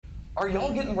are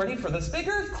y'all getting ready for this big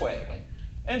earthquake?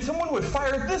 And someone would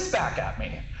fire this back at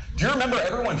me. Do you remember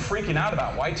everyone freaking out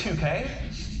about Y2K?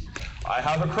 I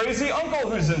have a crazy uncle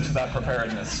who's into that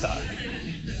preparedness stuff.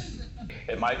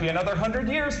 It might be another 100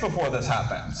 years before this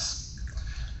happens.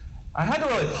 I had to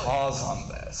really pause on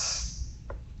this.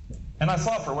 And I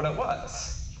saw it for what it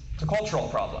was. It's a cultural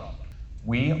problem.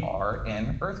 We are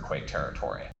in earthquake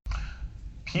territory.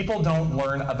 People don't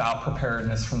learn about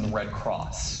preparedness from the Red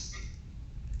Cross.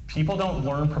 People don't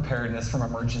learn preparedness from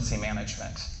emergency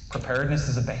management. Preparedness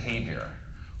is a behavior.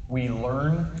 We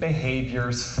learn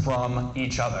behaviors from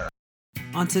each other.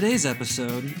 On today's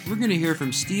episode, we're going to hear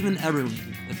from Stephen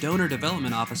Eberlein, a donor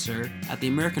development officer at the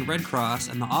American Red Cross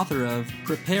and the author of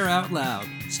Prepare Out Loud.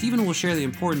 Stephen will share the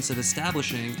importance of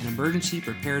establishing an emergency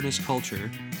preparedness culture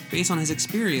based on his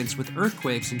experience with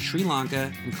earthquakes in Sri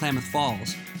Lanka and Klamath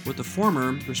Falls, with the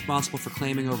former responsible for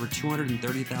claiming over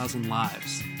 230,000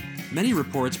 lives. Many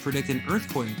reports predict an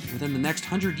earthquake within the next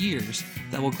 100 years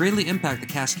that will greatly impact the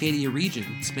Cascadia region,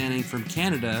 spanning from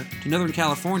Canada to Northern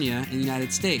California in the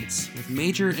United States, with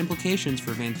major implications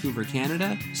for Vancouver,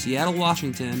 Canada, Seattle,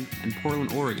 Washington, and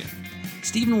Portland, Oregon.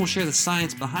 Stephen will share the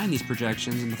science behind these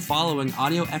projections in the following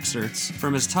audio excerpts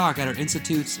from his talk at our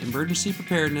Institute's Emergency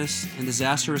Preparedness and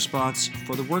Disaster Response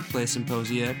for the Workplace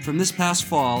Symposia from this past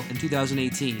fall in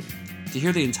 2018. To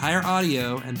hear the entire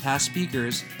audio and past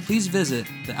speakers, please visit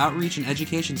the Outreach and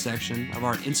Education section of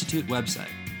our Institute website.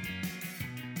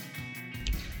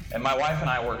 And my wife and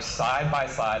I worked side by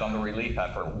side on the relief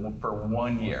effort for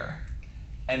 1 year.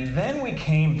 And then we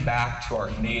came back to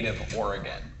our native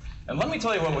Oregon. And let me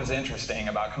tell you what was interesting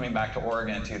about coming back to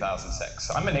Oregon in 2006.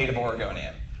 I'm a native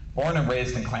Oregonian, born and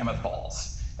raised in Klamath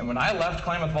Falls. And when I left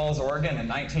Klamath Falls, Oregon in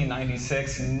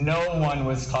 1996, no one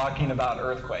was talking about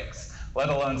earthquakes, let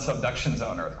alone subduction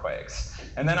zone earthquakes.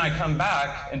 And then I come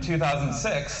back in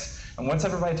 2006, and what's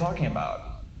everybody talking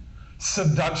about?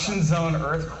 Subduction zone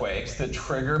earthquakes that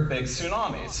trigger big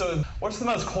tsunamis. So what's the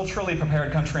most culturally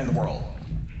prepared country in the world?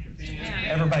 Japan.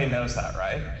 Everybody knows that,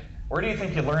 right? Where do you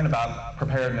think you learn about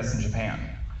preparedness in Japan?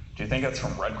 Do you think it's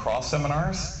from Red Cross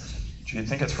seminars? Do you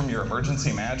think it's from your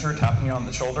emergency manager tapping you on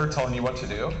the shoulder, telling you what to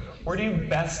do? Where do you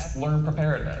best learn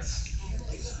preparedness?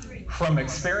 From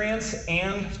experience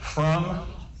and from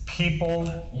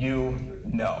people you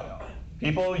know.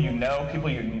 People you know, people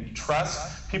you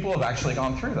trust, people who have actually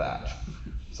gone through that.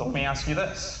 So let me ask you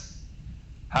this.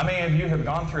 How many of you have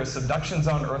gone through a subduction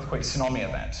zone earthquake tsunami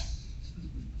event?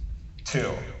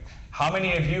 2. How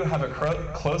many of you have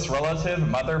a close relative,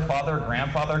 mother, father,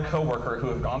 grandfather, coworker who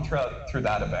have gone through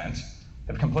that event,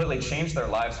 have completely changed their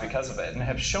lives because of it, and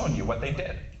have shown you what they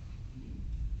did?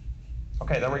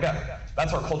 Okay, there we go.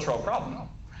 That's our cultural problem.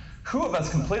 Who of us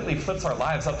completely flips our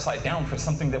lives upside down for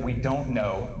something that we don't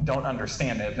know, don't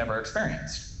understand, and have never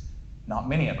experienced? Not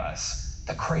many of us.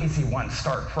 The crazy ones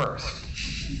start first.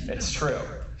 It's true.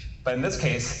 But in this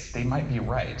case, they might be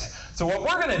right. So what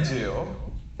we're going to do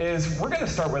is we're going to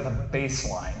start with a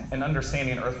baseline in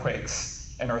understanding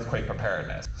earthquakes and earthquake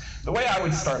preparedness. The way I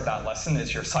would start that lesson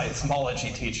as your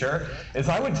seismology teacher is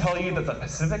I would tell you that the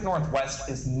Pacific Northwest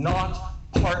is not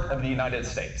part of the United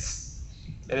States.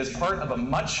 It is part of a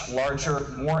much larger,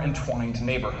 more entwined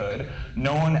neighborhood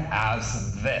known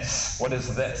as this. What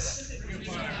is this?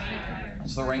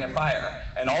 It's the Ring of Fire.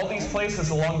 And all these places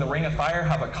along the Ring of Fire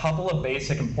have a couple of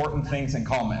basic important things in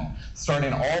common,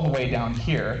 starting all the way down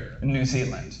here in New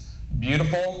Zealand.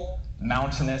 Beautiful,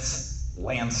 mountainous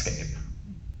landscape.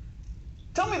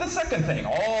 Tell me the second thing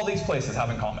all these places have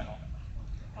in common.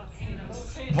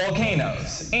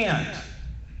 Volcanoes and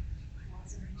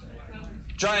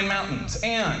giant mountains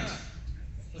and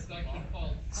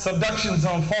subduction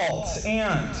zone faults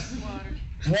and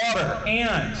water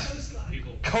and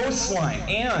coastline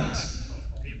and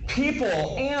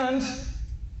people and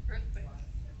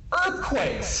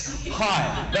earthquakes.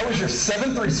 Hi, that was your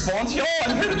 7th response, y'all?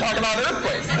 I'm here to talk about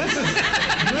earthquakes.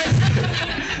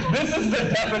 This is the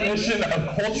definition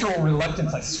of cultural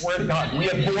reluctance. I swear to God, we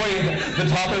avoid the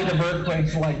topic of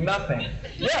earthquakes like nothing.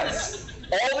 Yes,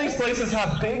 all these places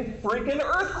have big freaking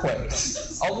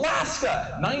earthquakes.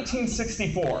 Alaska,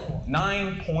 1964,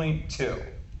 9.2.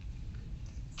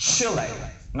 Chile,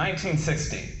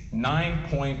 1960,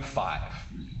 9.5.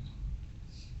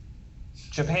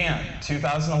 Japan,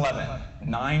 2011,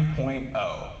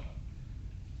 9.0.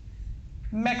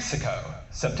 Mexico,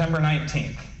 September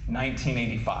 19th,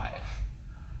 1985.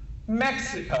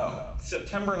 Mexico,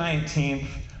 September 19th,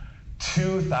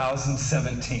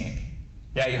 2017.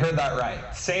 Yeah, you heard that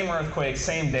right. Same earthquake,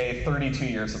 same day, 32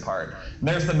 years apart.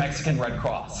 There's the Mexican Red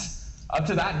Cross. Up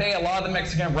to that day, a lot of the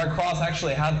Mexican Red Cross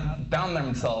actually had found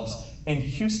themselves in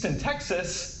Houston,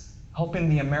 Texas, helping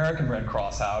the American Red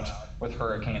Cross out with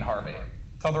Hurricane Harvey.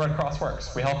 That's how the Red Cross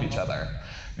works. We help each other.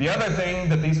 The other thing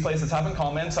that these places have in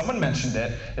common, someone mentioned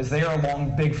it, is they are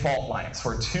along big fault lines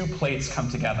where two plates come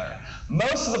together.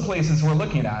 Most of the places we're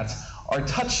looking at are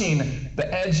touching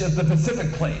the edge of the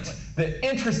Pacific Plate. The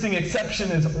interesting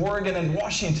exception is Oregon and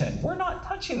Washington. We're not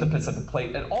touching the Pacific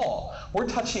Plate at all. We're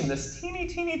touching this teeny,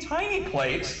 teeny, tiny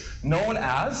plate known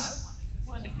as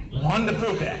Juan de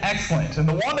Fuca. Excellent. And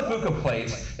the Juan de Fuca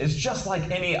plate is just like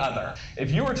any other.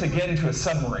 If you were to get into a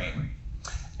submarine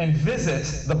and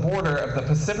visit the border of the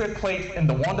Pacific Plate and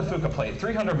the Juan de Fuca plate,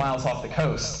 300 miles off the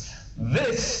coast,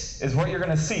 this is what you're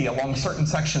going to see along certain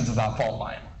sections of that fault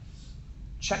line.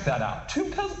 Check that out. Two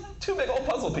big old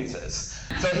puzzle pieces.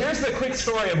 So here's the quick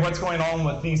story of what's going on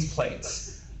with these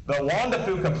plates. The Juan de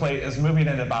Fuca plate is moving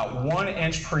at about 1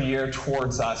 inch per year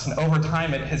towards us, and over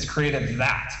time it has created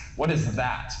that. What is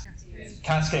that?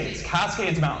 Cascades.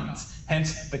 Cascades Mountains,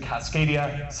 hence the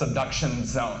Cascadia subduction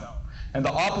zone. And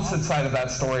the opposite side of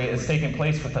that story is taking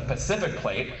place with the Pacific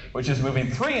Plate, which is moving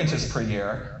 3 inches per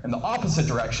year in the opposite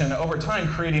direction, over time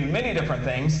creating many different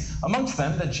things, amongst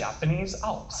them the Japanese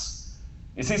Alps.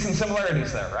 You see some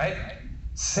similarities there, right?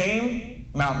 Same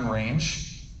mountain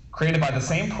range, created by the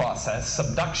same process,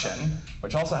 subduction,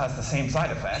 which also has the same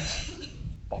side effect,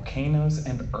 volcanoes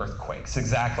and earthquakes,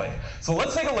 exactly. So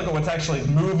let's take a look at what's actually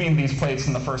moving these plates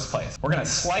in the first place. We're going to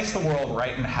slice the world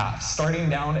right in half, starting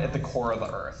down at the core of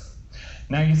the Earth.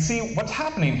 Now you see, what's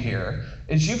happening here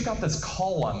is you've got this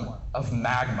column of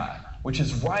magma, which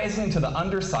is rising to the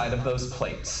underside of those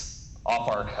plates off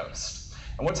our coast.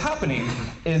 And what's happening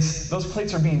is those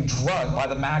plates are being drugged by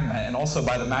the magma, and also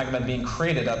by the magma being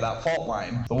created at that fault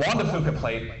line. The Juan de Fuca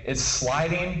plate is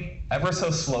sliding ever so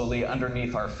slowly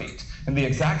underneath our feet, in the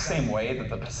exact same way that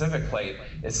the Pacific plate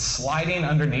is sliding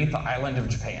underneath the island of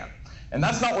Japan. And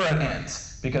that's not where it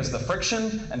ends, because the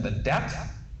friction and the depth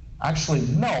actually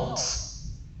melts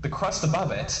the crust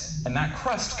above it, and that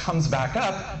crust comes back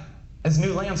up as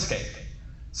new landscape.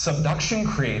 Subduction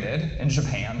created in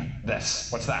Japan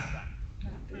this. What's that?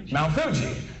 Mount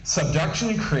Fuji.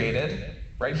 Subduction created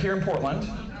right here in Portland,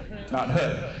 Mount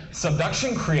Hood.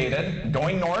 Subduction created,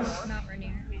 going north,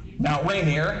 Mount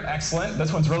Rainier. Excellent.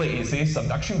 This one's really easy.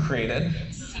 Subduction created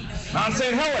Mount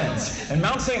St. Helens. And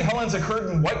Mount St. Helens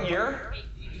occurred in what year?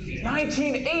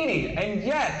 1980. And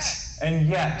yet, in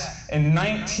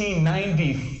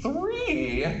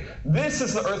 1993, this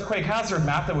is the earthquake hazard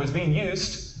map that was being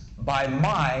used by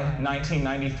my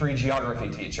 1993 geography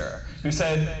teacher, who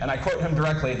said, and I quote him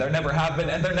directly, "There never have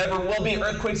been and there never will be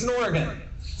earthquakes in Oregon."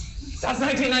 That's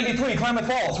 1993, Klamath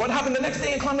Falls. What happened the next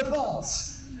day in Klamath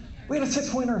Falls? We had a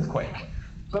 6-point earthquake.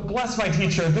 But bless my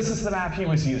teacher, this is the map he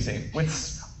was using, which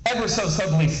ever so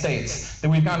subtly states that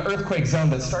we've got an earthquake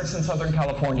zone that starts in Southern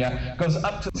California, goes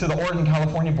up to the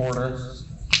Oregon-California border,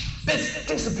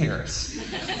 disappears,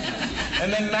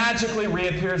 and then magically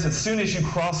reappears as soon as you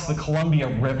cross the Columbia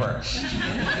River.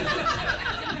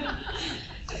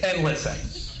 And listen,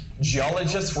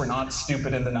 geologists were not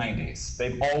stupid in the 90s.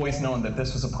 They've always known that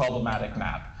this was a problematic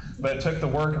map. But it took the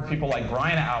work of people like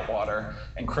Brian Atwater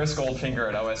and Chris Goldfinger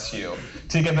at OSU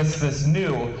to give us this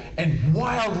new and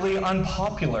wildly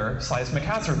unpopular seismic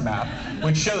hazard map,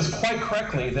 which shows quite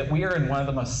correctly that we are in one of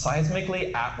the most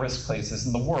seismically at-risk places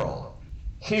in the world.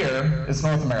 Here is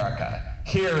North America.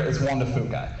 Here is Juan de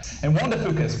Fuca. And Juan de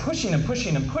Fuca is pushing and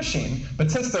pushing and pushing, but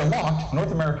since they're locked,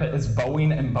 North America is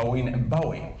bowing and bowing and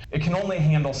bowing. It can only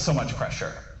handle so much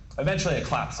pressure. Eventually it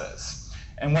collapses.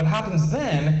 And what happens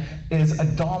then is a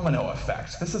domino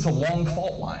effect. This is a long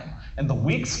fault line, and the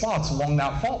weak spots along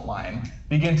that fault line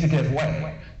begin to give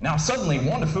way. Now suddenly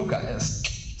Juan de Fuca is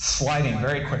sliding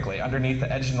very quickly underneath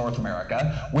the edge of North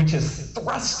America, which is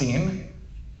thrusting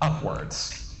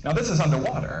upwards. Now this is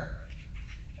underwater,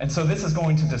 and so this is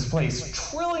going to displace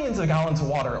trillions of gallons of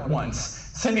water at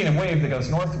once, sending a wave that goes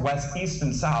north, west, east,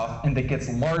 and south, and that gets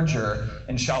larger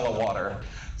in shallow water.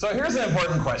 So here's an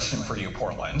important question for you,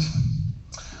 Portland.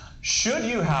 Should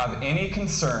you have any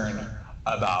concern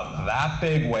about that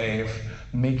big wave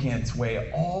making its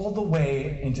way all the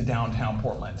way into downtown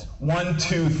Portland? 1,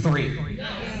 2, 3.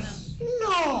 Yes.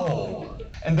 No!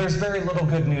 And there's very little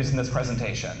good news in this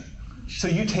presentation. So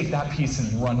you take that piece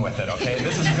and run with it, okay?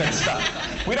 This is good stuff.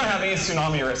 We don't have any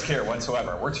tsunami risk here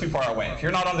whatsoever. We're too far away. If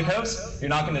you're not on the coast, you're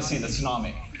not going to see the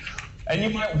tsunami. And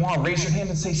you might want to raise your hand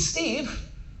and say, "Steve,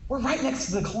 we're right next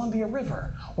to the Columbia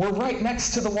River. We're right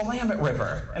next to the Willamette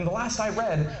River. And the last I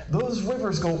read, those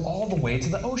rivers go all the way to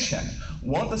the ocean.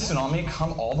 Won't the tsunami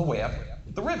come all the way up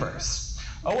the rivers?"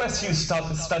 OSU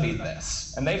studied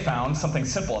this, and they found something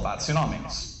simple about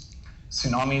tsunamis.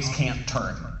 Tsunamis can't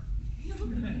turn.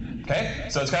 Okay,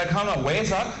 so it's got to come a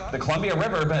ways up the Columbia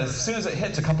River, but as soon as it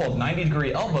hits a couple of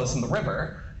 90-degree elbows in the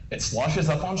river, it sloshes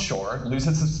up on shore,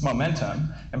 loses its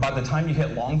momentum, and by the time you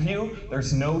hit Longview,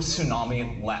 there's no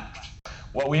tsunami left.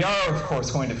 What we are, of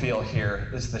course, going to feel here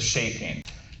is the shaking.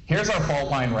 Here's our fault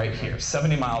line right here,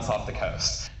 70 miles off the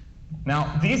coast.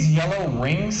 Now, these yellow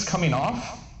rings coming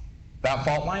off that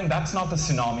fault line, that's not the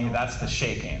tsunami, that's the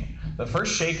shaking. The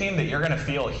first shaking that you're going to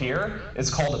feel here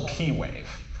is called a P wave.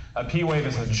 A P wave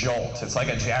is a jolt. It's like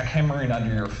a jackhammering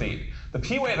under your feet. The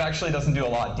P wave actually doesn't do a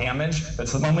lot of damage.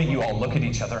 It's the moment you all look at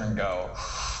each other and go,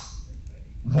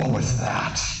 what was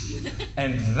that?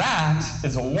 And that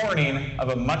is a warning of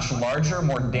a much larger,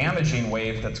 more damaging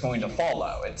wave that's going to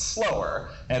follow. It's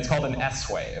slower, and it's called an S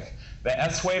wave. The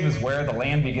S wave is where the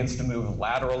land begins to move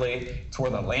laterally. It's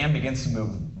where the land begins to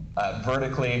move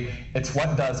vertically. It's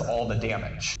what does all the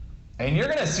damage. And you're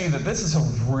going to see that this is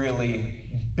a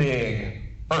really big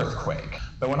earthquake.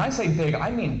 But when I say big, I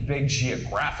mean big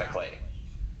geographically.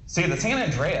 See, the San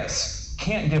Andreas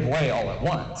can't give way all at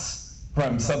once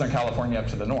from Southern California up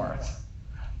to the north.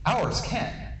 Ours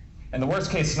can. In the worst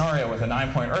case scenario with a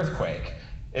 9-point earthquake,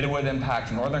 it would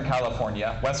impact Northern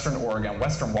California, Western Oregon,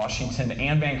 Western Washington,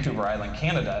 and Vancouver Island,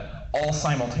 Canada, all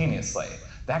simultaneously.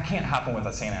 That can't happen with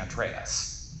a San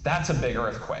Andreas. That's a big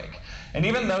earthquake. And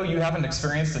even though you haven't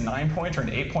experienced a 9-point or an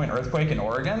 8-point earthquake in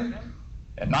Oregon,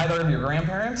 and neither of your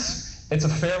grandparents, it's a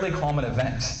fairly common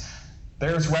event.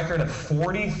 There's record of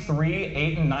 43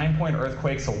 8- and 9-point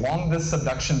earthquakes along this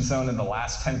subduction zone in the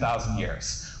last 10,000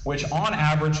 years, which on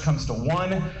average comes to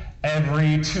 1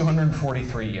 every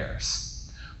 243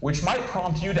 years, which might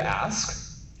prompt you to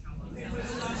ask.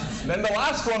 Then the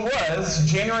last one was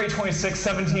January 26,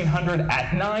 1700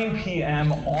 at 9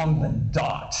 p.m. on the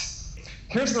dot.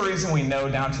 Here's the reason we know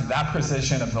down to that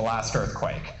precision of the last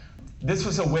earthquake. This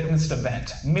was a witnessed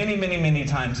event many, many, many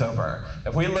times over.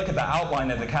 If we look at the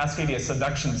outline of the Cascadia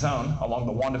subduction zone along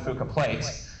the Juan de Fuca Plate,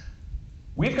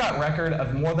 we've got record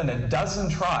of more than a dozen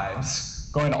tribes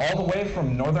going all the way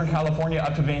from Northern California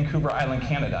up to Vancouver Island,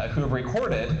 Canada, who have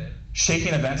recorded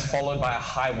shaking events followed by a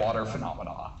high water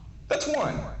phenomena. That's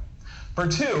one. For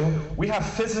two, we have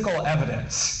physical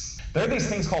evidence. There are these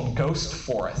things called ghost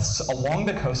forests along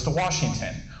the coast of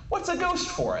Washington. What's a ghost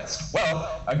forest?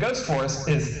 Well, a ghost forest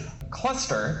is a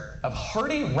cluster of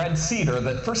hardy red cedar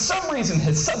that for some reason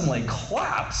has suddenly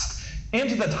collapsed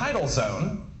into the tidal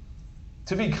zone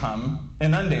to become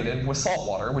inundated with salt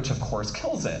water, which of course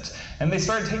kills it. And they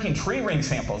started taking tree ring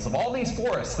samples of all these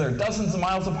forests that are dozens of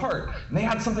miles apart, and they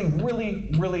had something really,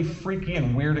 really freaky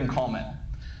and weird in common.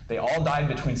 They all died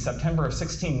between September of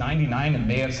 1699 and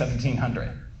May of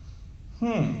 1700.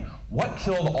 What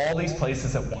killed all these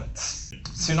places at once?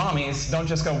 Tsunamis don't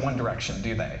just go one direction,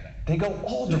 do they? They go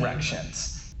all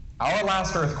directions. Our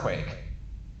last earthquake,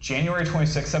 January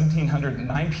 26, 1700,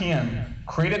 9 p.m.,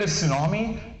 created a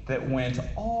tsunami that went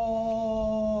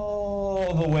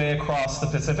all the way across the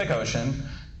Pacific Ocean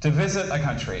to visit a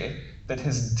country that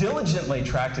has diligently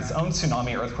tracked its own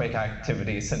tsunami earthquake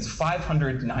activity since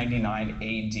 599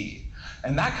 AD.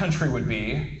 And that country would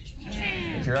be,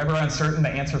 if you're ever uncertain, the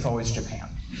answer is always Japan.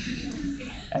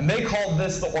 And they called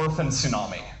this the orphan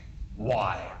tsunami.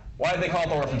 Why? Why did they call it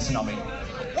the orphan tsunami?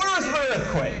 Where was the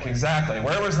earthquake? Exactly,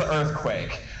 where was the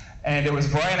earthquake? And it was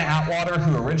Brian Atwater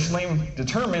who originally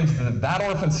determined that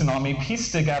orphan tsunami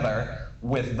pieced together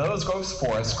with those ghost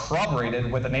forests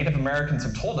corroborated what the Native Americans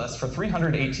have told us for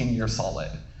 318 years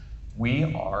solid.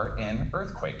 We are in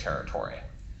earthquake territory.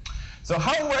 So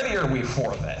how ready are we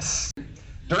for this?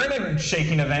 During a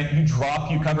shaking event, you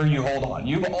drop, you cover, you hold on.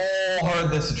 You've all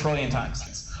heard this a trillion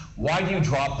times. Why do you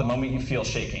drop the moment you feel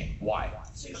shaking? Why?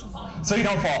 So you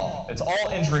don't fall. It's all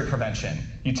injury prevention.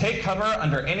 You take cover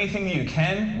under anything that you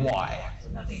can. Why?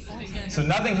 So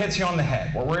nothing hits you on the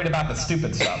head. We're worried about the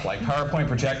stupid stuff like PowerPoint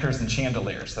projectors and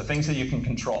chandeliers, the things that you can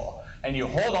control. And you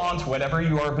hold on to whatever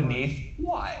you are beneath.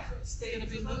 Why? It's going to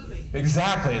be moving.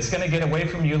 Exactly. It's going to get away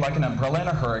from you like an umbrella in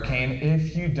a hurricane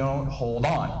if you don't hold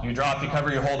on. You drop, you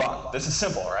cover, you hold on. This is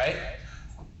simple, right?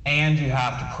 And you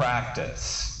have to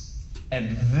practice.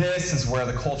 And this is where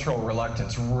the cultural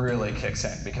reluctance really kicks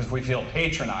in, because we feel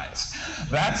patronized.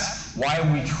 That's why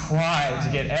we try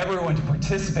to get everyone to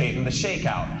participate in the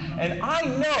shakeout. And I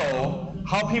know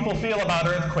how people feel about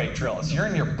earthquake drills. You're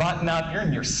in your button-up, you're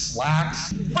in your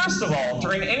slacks. First of all,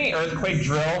 during any earthquake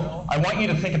drill, I want you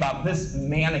to think about this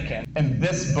mannequin and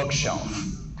this bookshelf.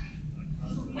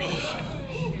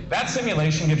 That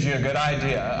simulation gives you a good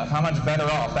idea of how much better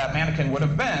off that mannequin would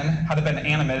have been had it been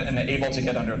animate and able to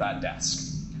get under that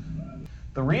desk.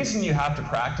 The reason you have to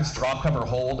practice drop, cover,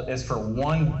 hold is for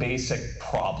one basic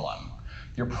problem.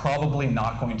 You're probably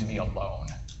not going to be alone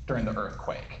during the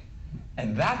earthquake.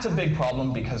 And that's a big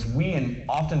problem because we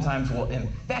oftentimes will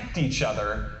infect each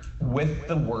other with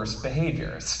the worst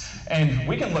behaviors. And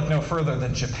we can look no further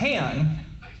than Japan,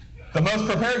 the most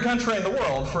prepared country in the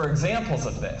world, for examples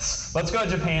of this. Let's go to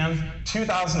Japan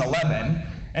 2011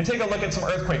 and take a look at some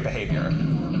earthquake behavior.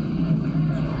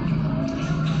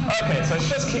 Okay, so it's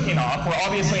just kicking off. We're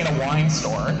obviously in a wine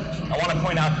store. I want to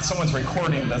point out that someone's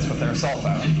recording this with their cell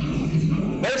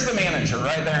phone. There's the manager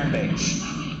right there in beige.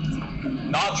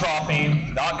 Not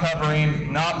dropping, not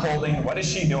covering, not holding. What is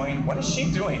she doing? What is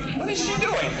she doing? What is she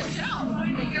doing?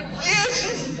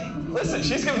 Yes! Listen,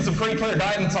 she's giving some pretty clear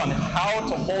guidance on how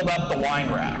to hold up the wine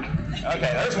rack.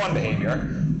 Okay, there's one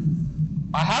behavior.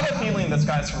 I have a feeling this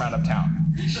guy's from out of town.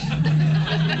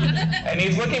 And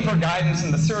he's looking for guidance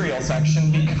in the cereal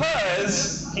section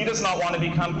because he does not want to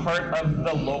become part of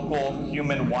the local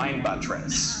human wine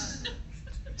buttress.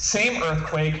 Same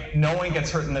earthquake, no one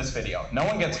gets hurt in this video. No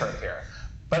one gets hurt here.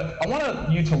 But I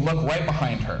want you to look right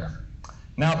behind her.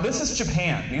 Now, this is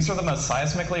Japan. These are the most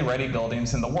seismically ready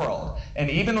buildings in the world. And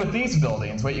even with these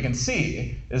buildings, what you can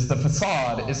see is the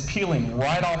facade is peeling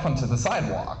right off onto the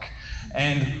sidewalk.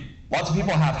 And lots of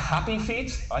people have happy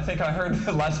feet, I think I heard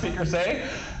the last speaker say,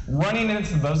 running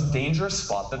into the most dangerous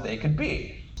spot that they could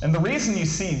be. And the reason you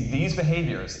see these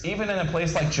behaviors, even in a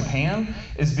place like Japan,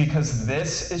 is because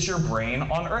this is your brain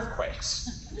on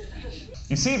earthquakes.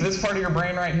 You see this part of your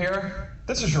brain right here?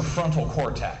 This is your frontal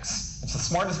cortex. It's the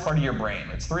smartest part of your brain.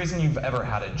 It's the reason you've ever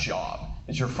had a job.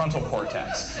 It's your frontal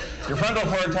cortex. Your frontal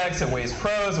cortex, it weighs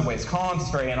pros, it weighs cons,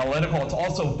 it's very analytical, it's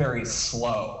also very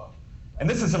slow. And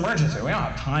this is emergency. We don't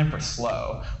have time for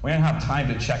slow. We don't have time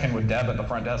to check in with Deb at the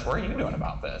front desk. What are you doing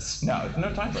about this? No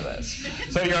time for this.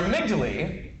 So your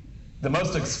amygdala, the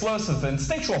most explosive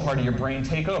instinctual part of your brain,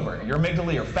 take over. Your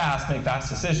amygdala are fast, make fast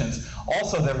decisions.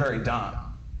 Also, they're very dumb.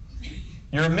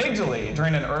 Your amygdala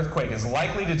during an earthquake is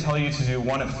likely to tell you to do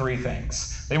one of three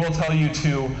things. They will tell you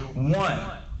to,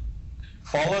 1,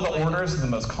 follow the orders of the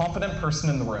most confident person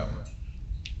in the room.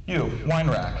 You, wine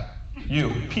rack.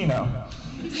 You, Pinot.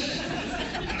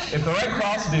 If the Red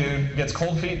Cross dude gets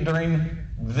cold feet during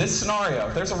this scenario,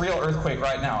 if there's a real earthquake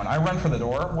right now and I run for the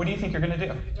door, what do you think you're going to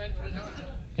do?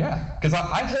 Yeah, because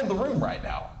I hold the room right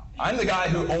now. I'm the guy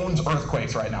who owns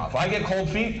earthquakes right now. If I get cold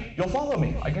feet, you'll follow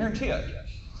me. I guarantee it.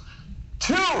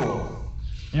 2,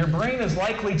 your brain is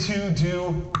likely to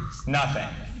do nothing.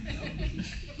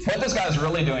 What this guy's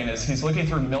really doing is he's looking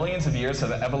through millions of years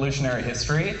of evolutionary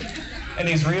history, and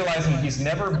he's realizing he's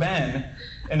never been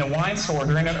in a wine store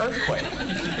during an earthquake.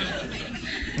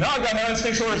 No, I've got no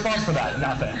instinctual response for that.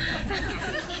 Nothing.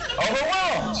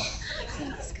 Overwhelmed.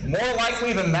 More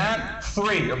likely than that,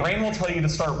 3, your brain will tell you to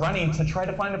start running to try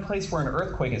to find a place where an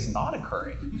earthquake is not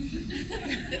occurring.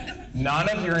 None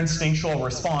of your instinctual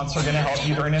response are going to help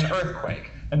you during an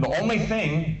earthquake. And the only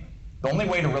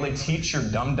way to really teach your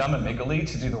dumb amygdala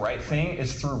to do the right thing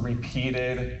is through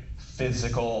repeated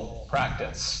physical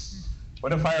practice.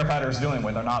 What are firefighters doing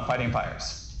when they're not fighting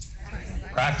fires?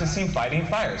 Practicing fighting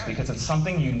fires, because it's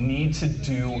something you need to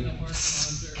do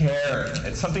scared.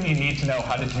 It's something you need to know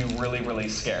how to do really, really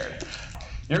scared.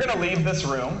 You're going to leave this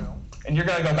room, and you're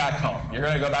going to go back home. You're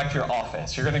going to go back to your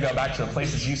office. You're going to go back to the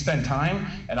places you spend time,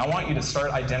 and I want you to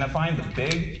start identifying the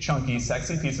big, chunky,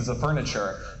 sexy pieces of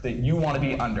furniture that you want to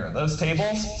be under. Those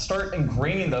tables, start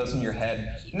ingraining those in your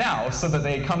head now so that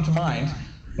they come to mind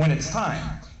when it's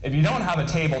time. If you don't have a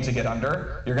table to get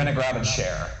under, you're going to grab a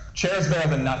chair. Chair is better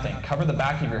than nothing. Cover the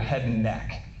back of your head and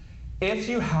neck. If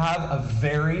you have a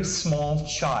very small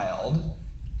child,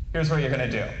 here's what you're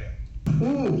going to do.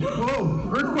 Ooh,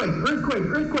 whoa, earthquake.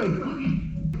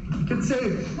 Get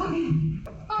safe.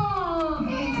 Oh,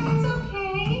 it's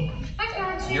okay. I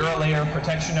got you. You're a layer of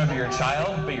protection over your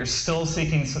child, but you're still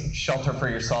seeking shelter for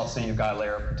yourself, so you've got a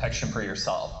layer of protection for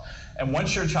yourself. And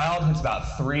once your child hits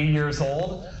about 3 years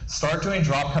old, start doing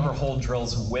drop, cover, hold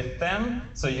drills with them,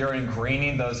 so you're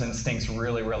ingraining those instincts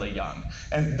really, really young.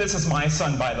 And this is my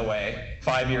son, by the way,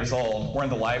 5 years old. We're in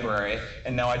the library,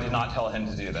 and no, I did not tell him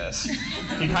to do this.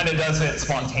 He kind of does it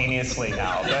spontaneously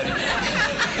now, but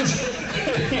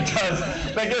he does.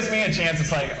 That gives me a chance.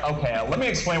 It's like, okay, let me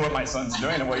explain what my son's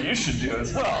doing and what you should do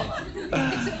as well.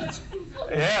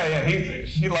 Yeah,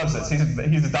 he loves this.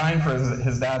 He's dying for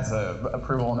his dad's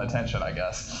approval and attention, I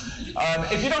guess.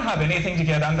 If you don't have anything to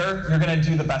get under, you're going to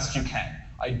do the best you can.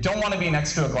 I don't want to be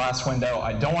next to a glass window.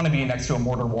 I don't want to be next to a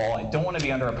mortar wall. I don't want to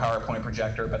be under a PowerPoint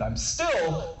projector, but I'm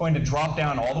still going to drop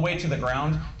down all the way to the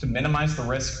ground to minimize the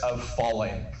risk of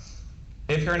falling.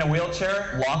 If you're in a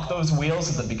wheelchair, lock those wheels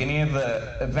at the beginning of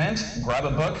the event, grab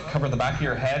a book, cover the back of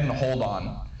your head, and hold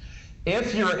on.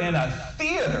 If you're in a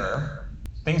theater,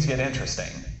 things get interesting.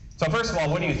 So first of all,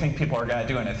 what do you think people are going to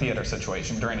do in a theater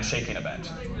situation during a shaking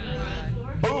event?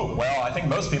 Boom! Well, I think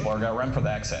most people are going to run for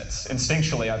the exits.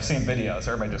 Instinctually, I've seen videos.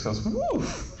 Everybody just goes,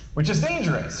 woof, which is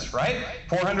dangerous, right?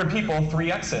 400 people,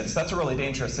 3 exits. That's a really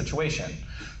dangerous situation.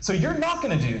 So you're not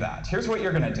going to do that. Here's what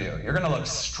you're going to do. You're going to look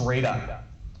straight up.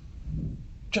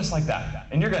 Just like that.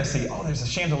 And you're going to see, oh, there's a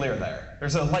chandelier there.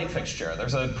 There's a light fixture.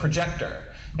 There's a projector.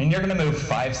 And you're going to move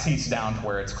 5 seats down to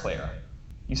where it's clear.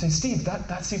 You say, Steve,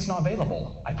 that seat's not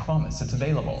available. I promise, it's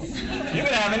available. You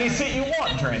can have any seat you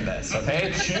want during this,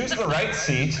 okay? Choose the right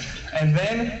seat, and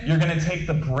then you're going to take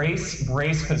the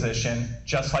brace position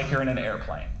just like you're in an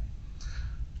airplane.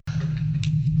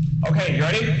 Okay, you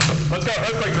ready? Let's go,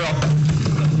 earthquake drill.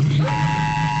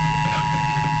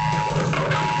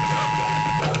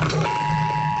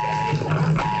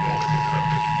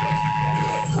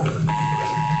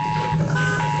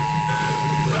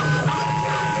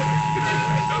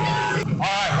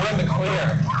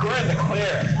 We're in the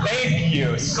clear. Thank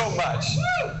you so much.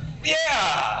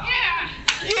 Yeah!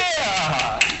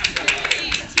 Yeah!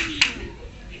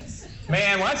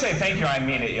 Man, when I say thank you, I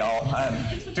mean it, y'all.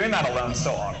 Doing that alone is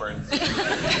so awkward.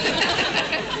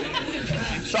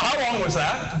 So how long was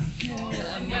that?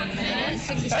 1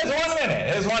 minute.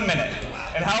 It was 1 minute.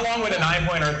 And how long would a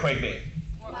 9-point earthquake be?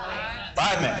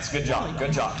 5 minutes. Good job.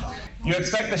 Good job. You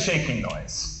expect the shaking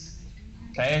noise.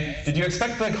 Okay? Did you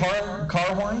expect the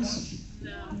car horns?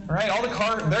 Right, there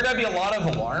are going to be a lot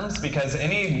of alarms because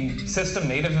any system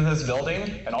native to this building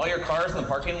and all your cars in the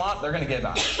parking lot, they're going to give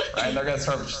out, right? They're going to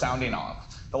start sounding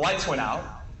off. The lights went out,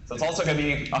 so it's also going to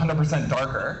be 100%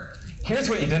 darker. Here's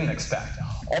what you didn't expect.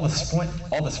 All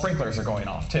the sprinklers are going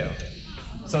off too.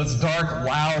 So it's dark,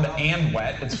 loud, and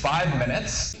wet. It's 5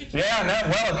 minutes.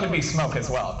 Yeah, it could be smoke as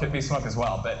well. But it's going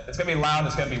to be loud,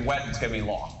 it's going to be wet, and it's going to be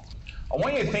long. I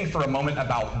want you to think for a moment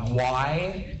about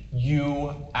why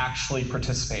you actually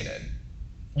participated.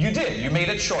 You did. You made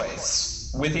a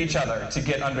choice with each other to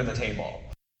get under the table.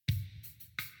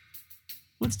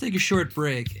 Let's take a short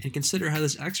break and consider how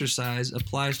this exercise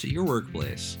applies to your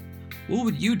workplace. What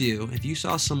would you do if you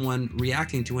saw someone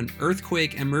reacting to an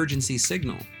earthquake emergency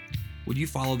signal? Would you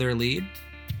follow their lead?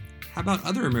 How about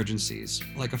other emergencies,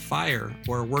 like a fire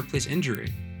or a workplace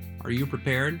injury? Are you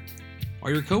prepared?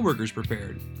 Are your coworkers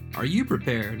prepared? Are you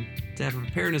prepared to have a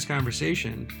preparedness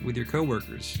conversation with your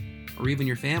coworkers or even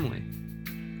your family?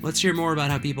 Let's hear more about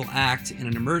how people act in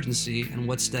an emergency and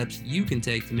what steps you can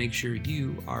take to make sure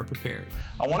you are prepared.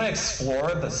 I want to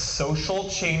explore the social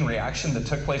chain reaction that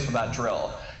took place with that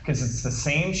drill, because it's the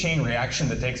same chain reaction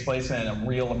that takes place in a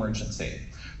real emergency.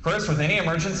 First, with any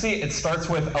emergency, it starts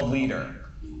with a leader.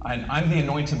 And I'm the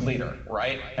anointed leader,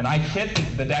 right? And I hit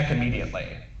the deck immediately.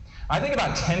 I think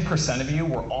about 10% of you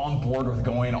were on board with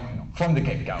going on from the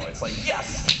get-go. It's like,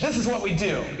 yes, this is what we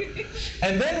do.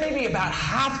 And then maybe about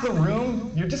half the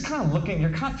room, you're just kind of looking,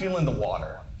 you're kind of feeling the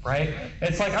water, right?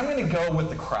 It's like, I'm going to go with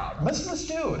the crowd. Let's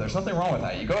do. There's nothing wrong with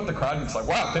that. You go with the crowd and it's like,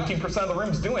 wow, 15% of the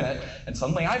room's doing it, and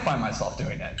suddenly I find myself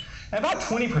doing it. And about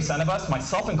 20% of us,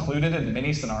 myself included in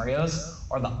many scenarios,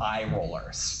 are the eye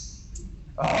rollers.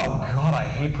 Oh God, I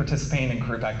hate participating in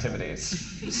group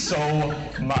activities so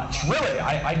much. Really,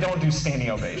 I don't do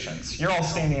standing ovations. You're all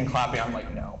standing and clapping. I'm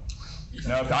like, no,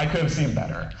 I could have seen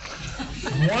better.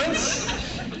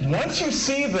 Once you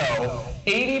see, though,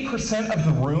 80% of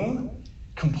the room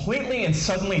completely and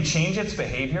suddenly change its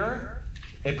behavior,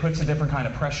 it puts a different kind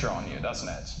of pressure on you, doesn't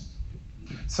it?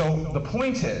 So the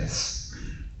point is,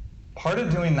 part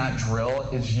of doing that drill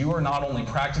is you are not only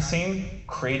practicing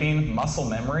creating muscle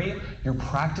memory, you're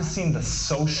practicing the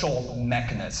social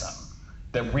mechanism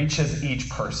that reaches each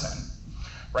person,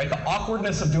 right? The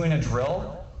awkwardness of doing a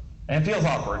drill, and it feels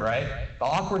awkward, right? The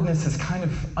awkwardness is kind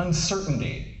of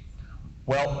uncertainty.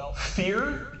 Well,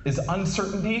 fear is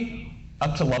uncertainty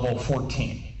up to level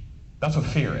 14. That's what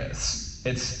fear is.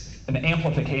 It's an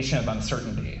amplification of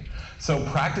uncertainty. So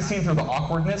practicing through the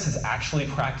awkwardness is actually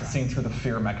practicing through the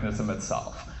fear mechanism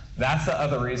itself. That's the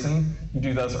other reason you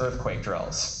do those earthquake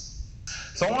drills.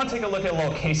 So I want to take a look at a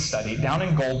little case study down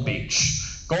in Gold Beach.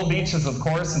 Gold Beach is, of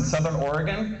course, in Southern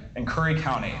Oregon in Curry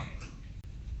County.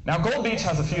 Now, Gold Beach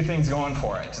has a few things going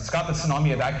for it. It's got the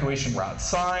tsunami evacuation route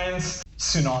signs,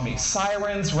 tsunami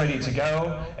sirens ready to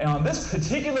go. And on this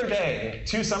particular day,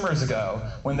 2 summers ago,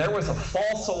 when there was a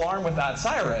false alarm with that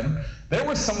siren, there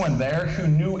was someone there who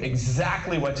knew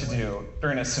exactly what to do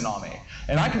during a tsunami.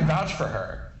 And I can vouch for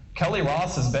her. Kelly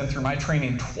Ross has been through my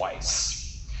training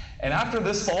twice. And after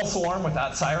this false alarm with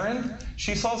that siren,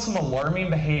 she saw some alarming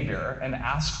behavior and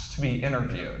asked to be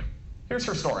interviewed. Here's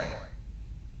her story.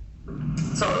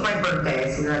 So it was my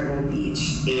birthday, so we were at Gold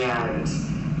Beach, and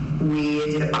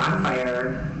we did a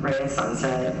bonfire right at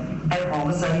sunset, and all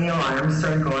of a sudden the alarms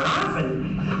started going off,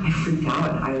 and I freaked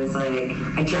out. I was like,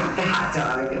 I dropped the hot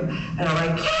dog, and I'm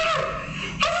like, Kim,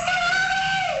 it's a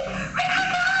tsunami! We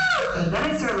gotta go! And then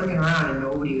I started looking around, and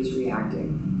nobody was reacting.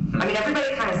 I mean,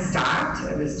 everybody kind of stopped.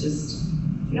 It was just,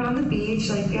 on the beach,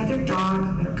 like, they had their dog,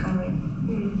 and they were kind of like,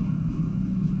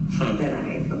 Then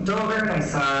I looked over, and I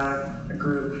saw a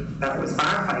group that was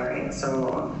bonfiring,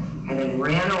 so I then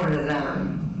ran over to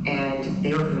them, and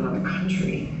they were from another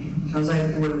country. So I was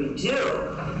like, what do we do?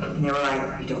 And they were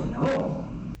like, we don't know.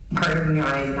 Part of me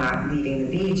not leaving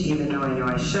the beach, even though I know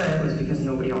I should, was because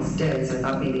nobody else did, so I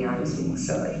thought maybe I was being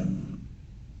silly.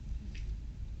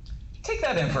 Take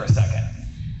that in for a second.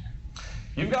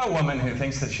 You've got a woman who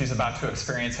thinks that she's about to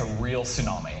experience a real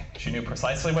tsunami. She knew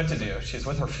precisely what to do. She's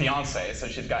with her fiance, so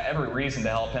she's got every reason to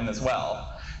help him as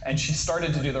well. And she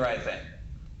started to do the right thing.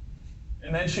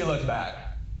 And then she looked back,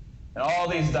 and all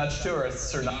these Dutch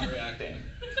tourists are not reacting.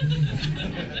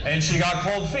 And she got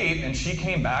cold feet, and she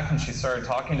came back and she started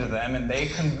talking to them, and they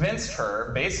convinced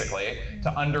her, basically,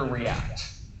 to underreact.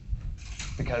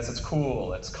 Because it's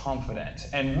cool, it's confident.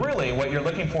 And really, what you're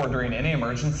looking for during any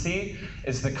emergency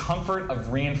is the comfort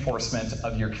of reinforcement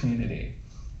of your community.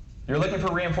 You're looking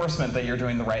for reinforcement that you're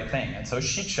doing the right thing. And so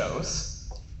she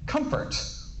chose comfort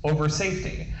over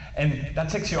safety. And that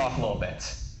ticks you off a little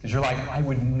bit. Because you're like, I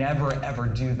would never, ever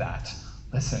do that.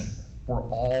 Listen, we're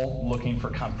all looking for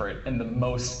comfort in the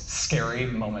most scary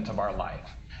moment of our life.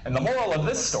 And the moral of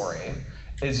this story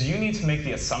is you need to make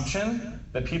the assumption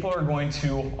that people are going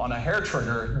to, on a hair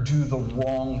trigger, do the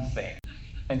wrong thing.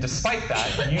 And despite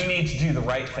that, you need to do the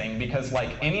right thing, because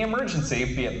like any emergency,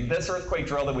 be it this earthquake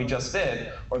drill that we just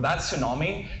did, or that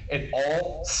tsunami, it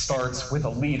all starts with a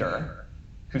leader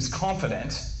who's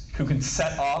confident, who can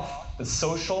set off the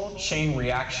social chain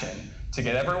reaction to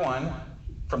get everyone,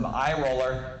 from the eye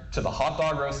roller to the hot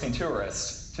dog roasting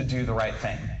tourist, to do the right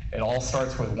thing. It all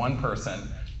starts with one person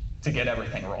to get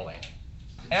everything rolling.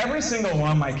 Every single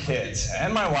one of my kids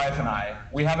and my wife and I,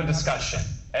 we have a discussion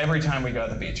every time we go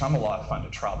to the beach. I'm a lot of fun to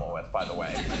travel with, by the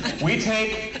way. We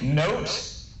take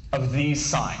note of these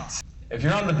signs. If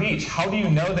you're on the beach, how do you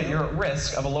know that you're at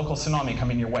risk of a local tsunami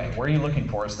coming your way? What are you looking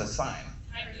for as this sign?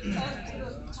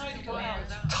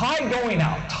 Tide going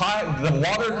out. The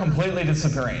water completely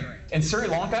disappearing. In Sri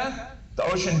Lanka, the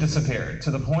ocean disappeared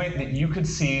to the point that you could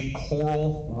see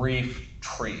coral reef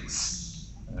trees.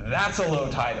 That's a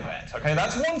low tide event, okay?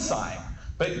 That's one sign,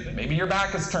 but maybe your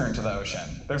back is turned to the ocean.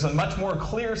 There's a much more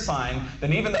clear sign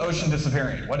than even the ocean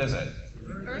disappearing. What is it?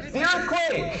 The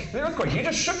earthquake! The earthquake. You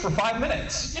just shook for 5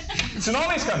 minutes.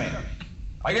 Tsunami's coming.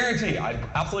 I guarantee, I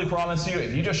absolutely promise you,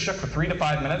 if you just shook for 3 to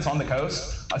 5 minutes on the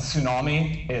coast, a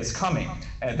tsunami is coming.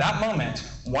 And at that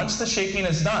moment, once the shaking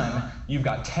is done, you've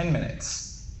got 10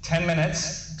 minutes. 10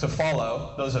 minutes to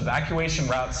follow those evacuation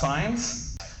route signs,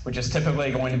 which is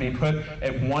typically going to be put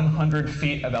at 100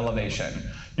 feet of elevation.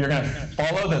 You're going to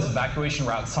follow those evacuation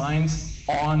route signs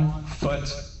on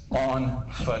foot,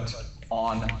 on foot,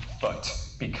 on foot,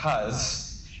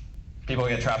 because people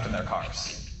get trapped in their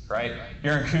cars, right?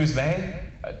 You're in Coos Bay,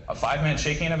 a 5-minute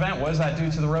shaking event, what does that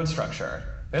do to the road structure?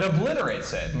 It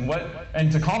obliterates it.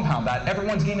 And to compound that,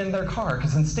 everyone's getting in their car,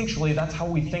 because instinctually that's how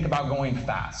we think about going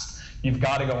fast. You've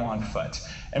got to go on foot.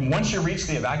 And once you reach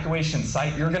the evacuation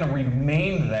site, you're going to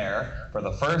remain there for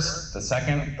the first, the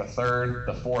second, the third,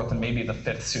 the fourth, and maybe the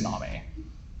 5th tsunami.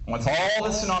 Once all the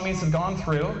tsunamis have gone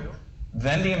through,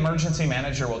 then the emergency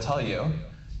manager will tell you,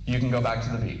 you can go back to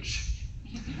the beach.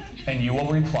 And you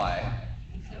will reply,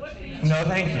 no,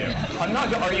 thank you. I'm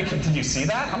not. Did you see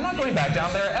that? I'm not going back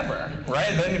down there ever,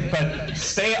 right? But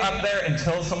stay up there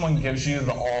until someone gives you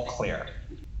the all clear.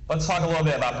 Let's talk a little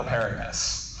bit about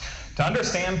preparedness. To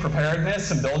understand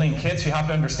preparedness and building kits, you have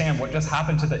to understand what just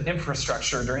happened to the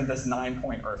infrastructure during this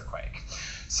 9-point earthquake.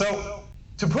 So,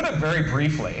 to put it very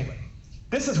briefly,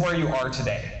 this is where you are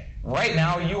today. Right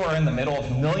now, you are in the middle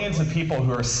of millions of people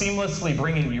who are seamlessly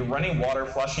bringing you running water,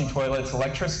 flushing toilets,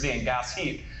 electricity, and gas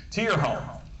heat to your home.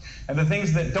 And the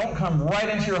things that don't come right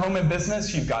into your home and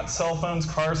business, you've got cell phones,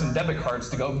 cars, and debit cards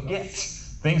to go get.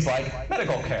 Things like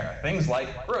medical care, things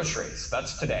like groceries.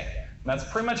 That's today. And that's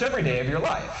pretty much every day of your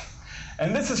life.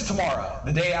 And this is tomorrow,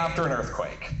 the day after an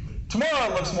earthquake.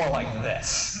 Tomorrow looks more like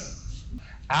this.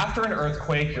 After an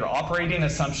earthquake, your operating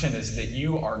assumption is that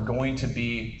you are going to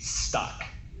be stuck.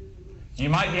 You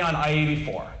might be on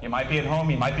I-84. You might be at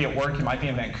home, you might be at work, you might be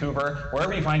in Vancouver.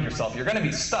 Wherever you find yourself, you're going to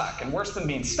be stuck. And worse than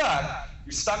being stuck,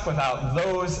 you're stuck without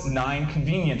those 9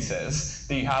 conveniences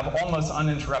that you have almost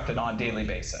uninterrupted on a daily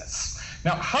basis.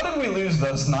 Now, how did we lose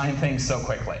those 9 things so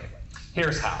quickly?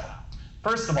 Here's how.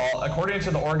 First of all, according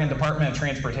to the Oregon Department of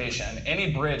Transportation,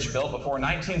 any bridge built before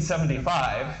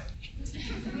 1975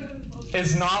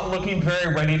 is not looking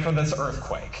very ready for this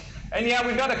earthquake. And yeah,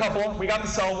 we've got a couple. We got the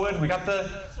Selwood, we got the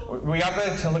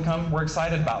Tillicum. We're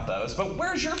excited about those. But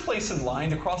where's your place in line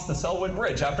to cross the Selwood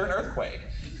Bridge after an earthquake?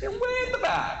 You're way in the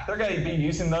back. They're going to be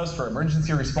using those for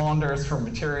emergency responders, for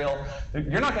material.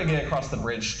 You're not going to get across the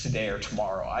bridge today or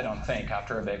tomorrow, I don't think,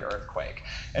 after a big earthquake.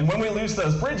 And when we lose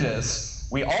those bridges,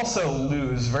 we also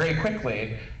lose very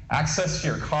quickly access to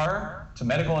your car, to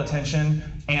medical attention,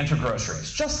 and to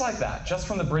groceries. Just like that, just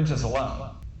from the bridges alone.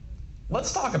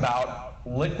 Let's talk about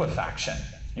liquefaction.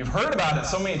 You've heard about it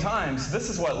so many times. This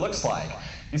is what it looks like.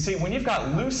 You see, when you've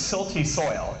got loose, silty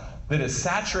soil that is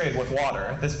saturated with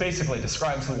water, this basically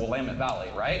describes the Willamette Valley,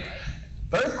 right?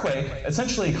 The earthquake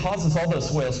essentially causes all those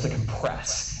soils to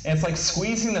compress. And it's like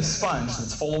squeezing a sponge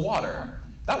that's full of water.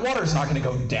 That water is not going to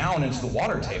go down into the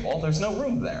water table. There's no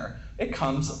room there. It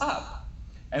comes up.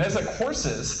 And as it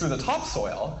courses through the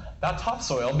topsoil, that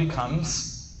topsoil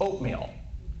becomes oatmeal,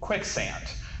 quicksand.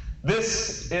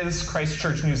 This is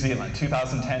Christchurch, New Zealand,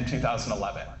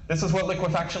 2010-2011. This is what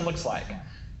liquefaction looks like.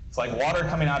 It's like water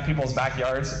coming out of people's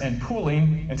backyards and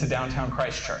pooling into downtown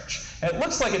Christchurch. And it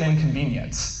looks like an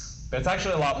inconvenience, but it's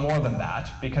actually a lot more than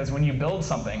that, because when you build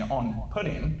something on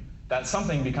pudding, that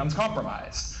something becomes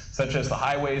compromised, such as the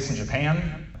highways in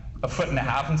Japan,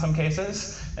 1.5 feet in some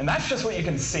cases, and that's just what you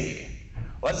can see.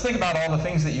 Let's think about all the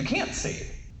things that you can't see.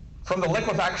 From the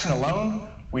liquefaction alone,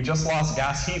 we just lost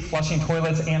gas heat, flushing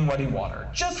toilets, and running water.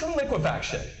 Just from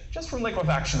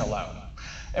liquefaction alone.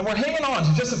 And we're hanging on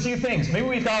to just a few things. Maybe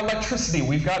we've got electricity,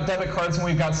 we've got debit cards, and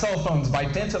we've got cell phones by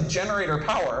dint of generator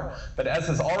power. But as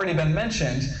has already been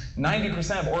mentioned,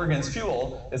 90% of Oregon's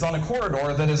fuel is on a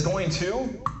corridor that is going to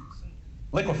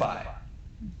liquefy.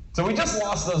 So we just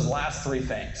lost those last three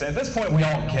things. And at this point, we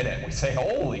all get it. We say,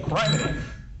 holy crap.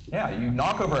 Yeah, you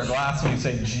knock over a glass and you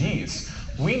say, geez,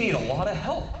 we need a lot of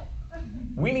help.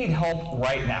 We need help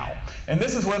right now. And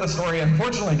this is where the story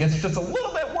unfortunately gets just a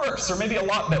little bit worse, or maybe a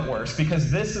lot bit worse,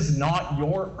 because this is not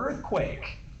your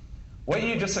earthquake. What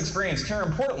you just experienced here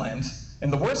in Portland, in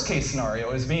the worst case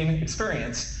scenario, is being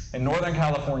experienced in Northern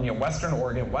California, Western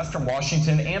Oregon, Western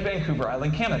Washington, and Vancouver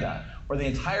Island, Canada, where the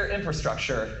entire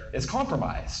infrastructure is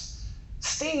compromised.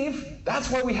 Steve,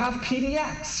 that's why we have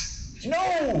PDX.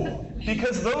 No,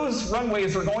 because those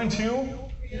runways are going to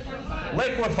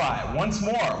liquefy. Once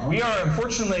more, we are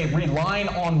unfortunately relying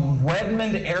on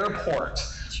Redmond Airport.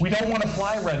 We don't want to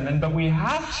fly Redmond, but we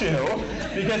have to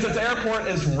because its airport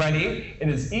is ready. It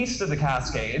is east of the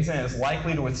Cascades and is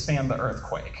likely to withstand the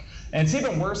earthquake. And it's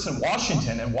even worse in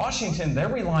Washington. In Washington, they're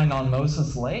relying on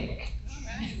Moses Lake.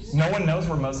 No one knows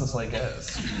where Moses Lake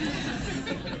is.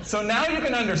 So now you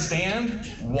can understand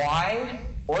why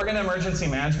Oregon Emergency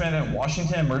Management and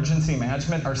Washington Emergency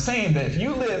Management are saying that if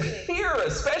you live here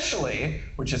especially,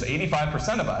 which is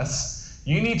 85% of us,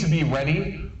 you need to be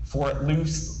ready for at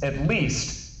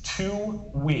least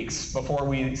 2 weeks before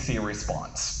we see a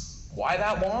response. Why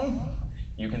that long?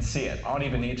 You can see it. I don't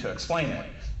even need to explain it.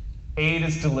 Aid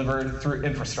is delivered through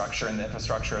infrastructure, and the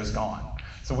infrastructure is gone.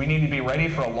 So we need to be ready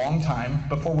for a long time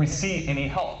before we see any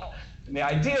help. And the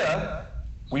idea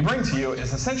we bring to you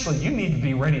is essentially you need to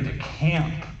be ready to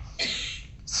camp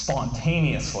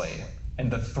spontaneously in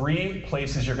the 3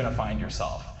 places you're going to find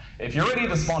yourself. If you're ready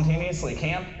to spontaneously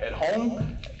camp at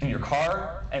home, in your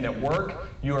car, and at work,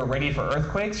 you are ready for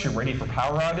earthquakes, you're ready for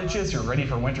power outages, you're ready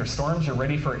for winter storms, you're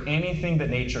ready for anything that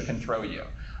nature can throw you.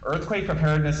 Earthquake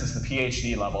preparedness is the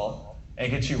PhD level, and it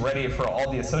gets you ready for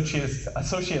all the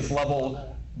associates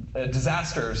level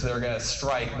disasters that are going to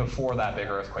strike before that big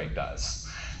earthquake does.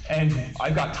 And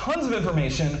I've got tons of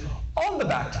information on the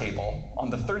back table on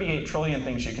the 38 trillion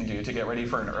things you can do to get ready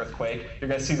for an earthquake. You're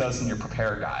going to see those in your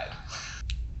Prepare Guide.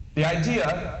 The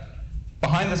idea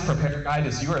behind this Prepare Guide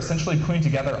is you are essentially putting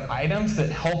together items that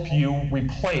help you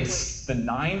replace the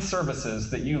 9 services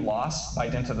that you lost by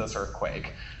dint of this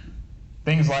earthquake.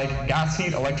 Things like gas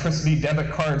heat, electricity,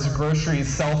 debit cards, groceries,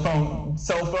 cell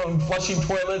phone, flushing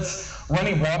toilets,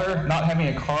 running water, not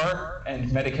having a car, and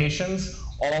medications.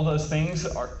 All those things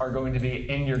are going to be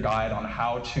in your guide on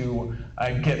how to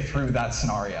get through that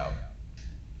scenario.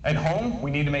 At home, we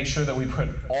need to make sure that we put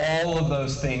all of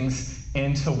those things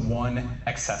into one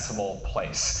accessible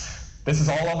place. This is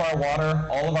all of our water,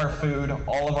 all of our food,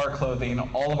 all of our clothing,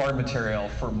 all of our material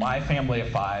for my family of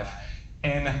 5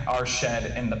 in our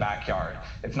shed in the backyard.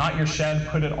 If not your shed,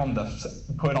 put it on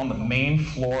the main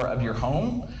floor of your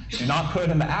home. Do not put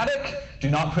it in the attic. Do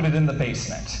not put it in the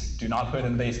basement. Do not put it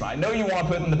in the basement. I know you want to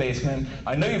put it in the basement.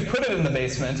 I know you've put it in the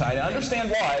basement. I understand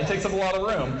why. It takes up a lot of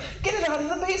room. Get it out of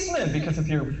the basement, because if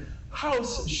you're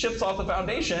house shifts off the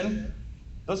foundation,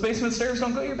 those basement stairs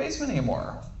don't go to your basement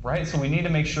anymore, right? So we need to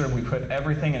make sure we put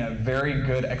everything in a very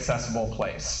good, accessible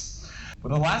place. For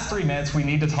the last 3 minutes, we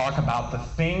need to talk about the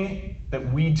thing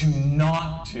that we do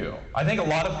not do. I think a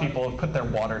lot of people have put their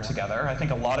water together. I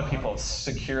think a lot of people have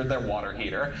secured their water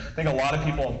heater. I think a lot of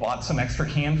people have bought some extra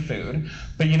canned food.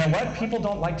 But you know what? People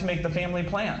don't like to make the family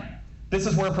plan. This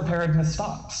is where preparedness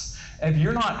stops. If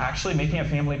you're not actually making a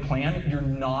family plan, you're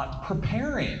not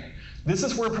preparing. This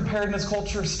is where preparedness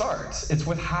culture starts. It's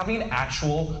with having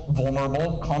actual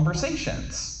vulnerable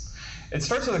conversations. It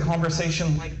starts with a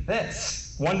conversation like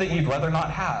this, one that you'd rather not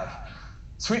have.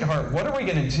 Sweetheart, what are we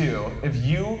gonna do if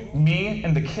you, me,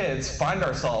 and the kids find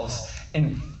ourselves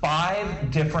in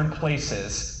 5 different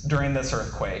places during this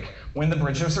earthquake when the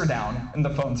bridges are down and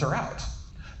the phones are out?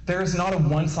 There's not a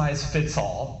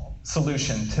one-size-fits-all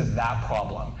solution to that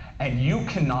problem, and you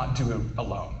cannot do it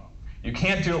alone. You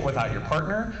can't do it without your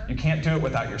partner, you can't do it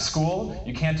without your school,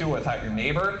 you can't do it without your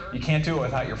neighbor, you can't do it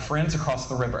without your friends across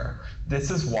the river. This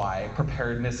is why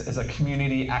preparedness is a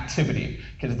community activity,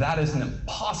 because that is an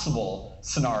impossible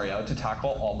scenario to tackle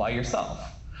all by yourself.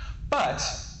 But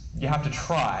you have to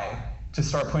try to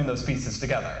start putting those pieces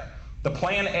together. The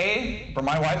plan A, for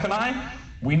my wife and I,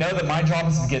 we know that my job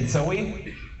is to get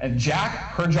Zoe, and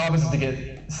Jack, her job is to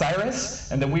get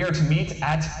Cyrus, and that we are to meet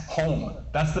at home.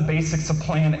 That's the basics of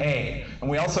plan A. And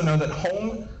we also know that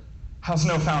home has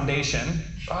no foundation.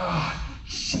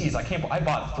 Jeez, I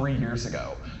bought 3 years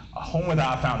ago a home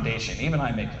without a foundation. Even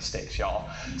I make mistakes, y'all.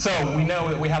 So we know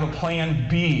that we have a plan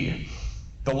B,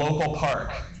 the local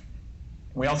park.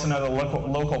 We also know the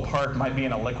local park might be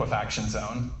in a liquefaction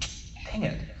zone. Dang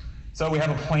it. So we have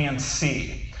a plan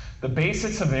C. The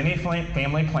basics of any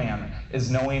family plan is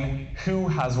knowing who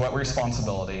has what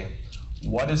responsibility,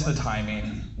 what is the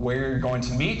timing, where you're going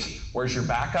to meet, where's your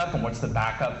backup, and what's the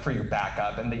backup for your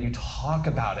backup, and that you talk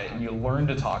about it and you learn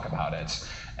to talk about it.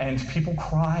 And people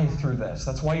cry through this.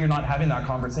 That's why you're not having that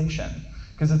conversation,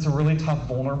 because it's a really tough,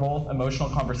 vulnerable,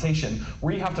 emotional conversation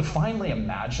where you have to finally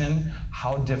imagine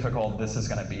how difficult this is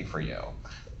going to be for you.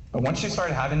 But once you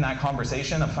start having that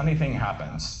conversation, a funny thing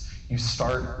happens. You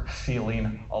start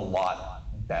feeling a lot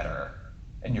better,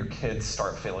 and your kids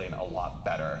start feeling a lot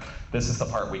better. This is the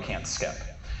part we can't skip.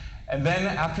 And then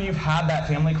after you've had that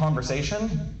family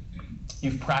conversation,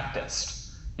 you've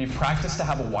practiced. You've practiced to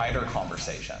have a wider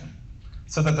conversation,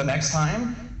 so that the next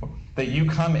time that you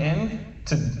come into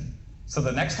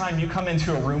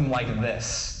a room like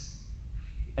this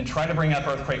and try to bring up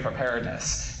earthquake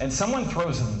preparedness, and someone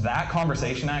throws that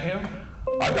conversation at you,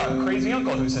 I've got a crazy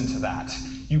uncle who's into that.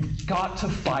 You've got to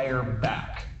fire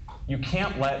back. You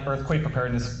can't let earthquake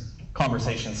preparedness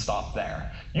conversations stop there.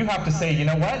 You have to say, you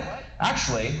know what?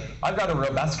 Actually, I've got a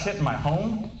robust kit in my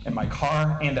home, in my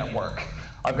car, and at work.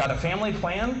 I've got a family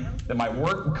plan that my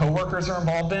coworkers are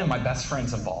involved in, my best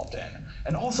friends involved in.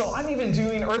 And also, I'm even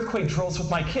doing earthquake drills with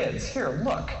my kids. Here,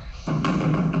 look.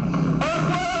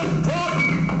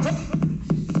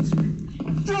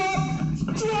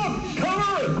 Drop,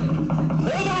 cover!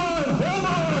 Hold on!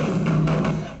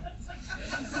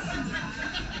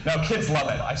 No, kids love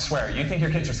it, I swear. You think your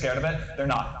kids are scared of it? They're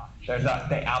not.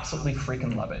 They absolutely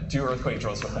freaking love it. Do earthquake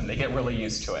drills with them. They get really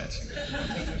used to it.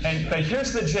 But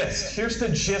here's the gist. Here's the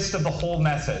gist of the whole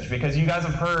message, because you guys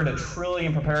have heard 1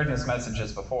 trillion preparedness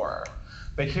messages before.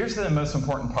 But here's the most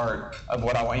important part of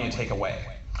what I want you to take away.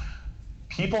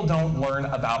 People don't learn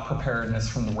about preparedness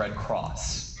from the Red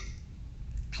Cross.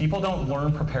 People don't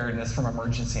learn preparedness from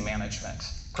emergency management.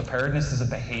 Preparedness is a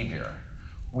behavior.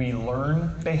 We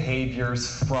learn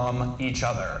behaviors from each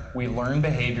other. We learn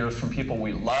behaviors from people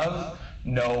we love,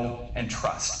 know, and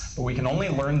trust. But we can only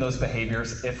learn those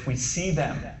behaviors if we see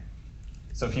them.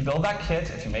 So if you build that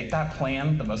kit, if you make that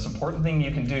plan, the most important thing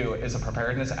you can do as a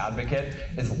preparedness advocate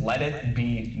is let it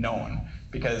be known.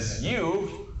 Because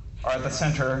you are at the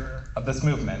center of this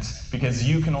movement, because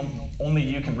only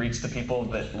you can reach the people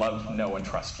that love, know, and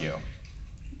trust you.